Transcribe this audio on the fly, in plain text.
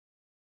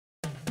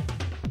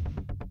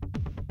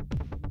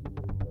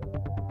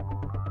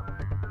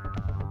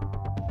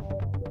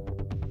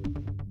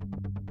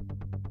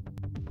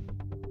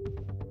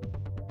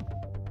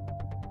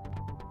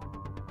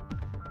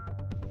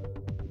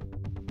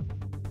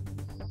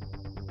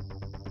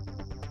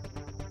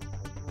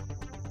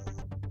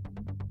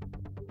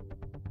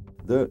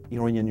the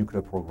Iranian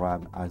nuclear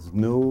program has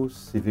no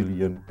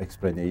civilian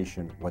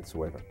explanation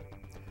whatsoever.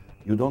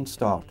 You don't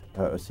start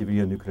a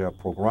civilian nuclear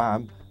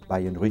program by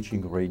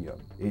enriching uranium.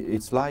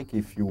 It's like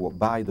if you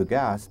buy the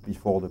gas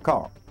before the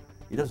car.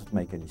 It doesn't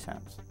make any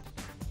sense.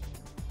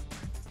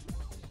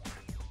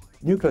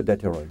 Nuclear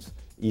deterrence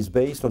is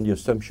based on the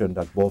assumption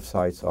that both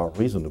sides are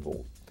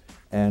reasonable.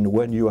 And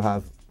when you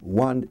have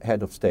one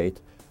head of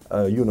state,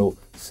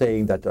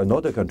 saying that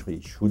another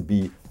country should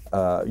be,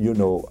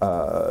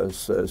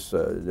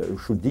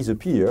 should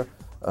disappear,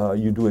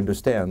 you do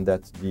understand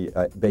that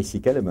the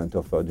basic element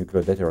of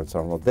nuclear deterrence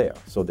are not there.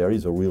 So there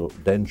is a real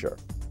danger.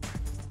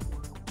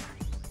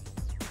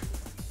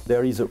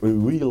 There is a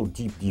real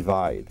deep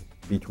divide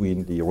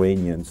between the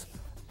Iranians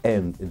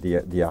and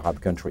the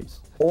Arab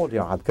countries. All the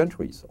Arab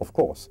countries, of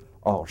course,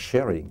 are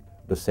sharing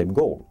the same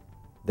goal.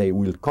 They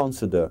will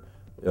consider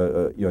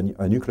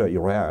a nuclear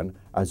Iran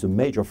as a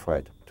major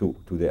threat to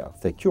their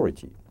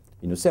security.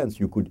 In a sense,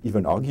 you could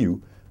even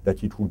argue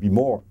that it would be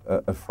more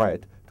a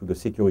threat to the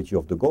security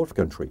of the Gulf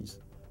countries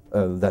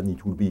than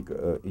it would be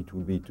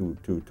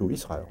to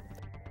Israel.